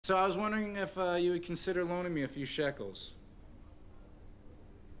So I was wondering if you would consider loaning me a few shekels.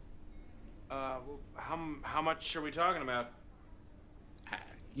 Well, how much are we talking about?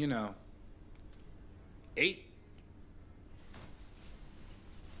 You know, 8.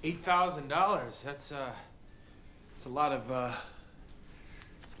 $8,000. That's a lot of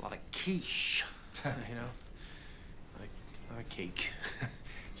quiche. You know, like a cake.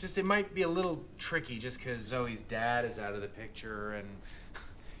 It's just it might be a little tricky just because Zoe's dad is out of the picture, and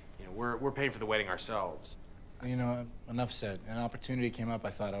you know we're paying for the wedding ourselves. You know, enough said. An opportunity came up. I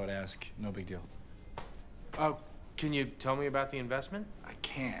thought I would ask. No big deal. Oh, can you tell me about the investment? I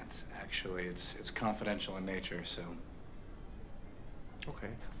can't actually. It's confidential in nature. So. Okay.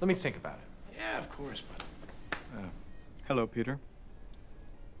 Let me think about it. Yeah, of course, but. Hello, Peter.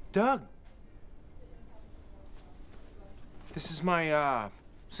 Doug. This is my,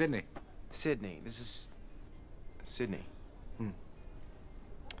 Sydney. Sydney. This is Sydney. You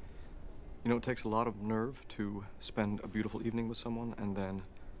know, it takes a lot of nerve to spend a beautiful evening with someone and then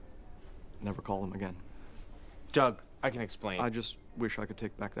never call them again. Doug, I can explain. I just wish I could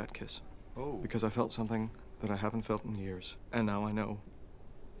take back that kiss. Oh. Because I felt something that I haven't felt in years. And now I know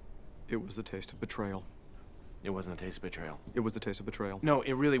it was the taste of betrayal. It wasn't the taste of betrayal. It was the taste of betrayal. No,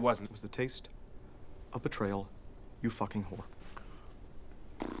 it really wasn't. It was the taste of betrayal, you fucking whore.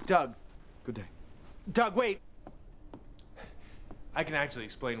 Doug. Good day. Doug, wait! I can actually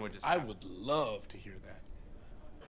explain what just happened. I would love to hear that.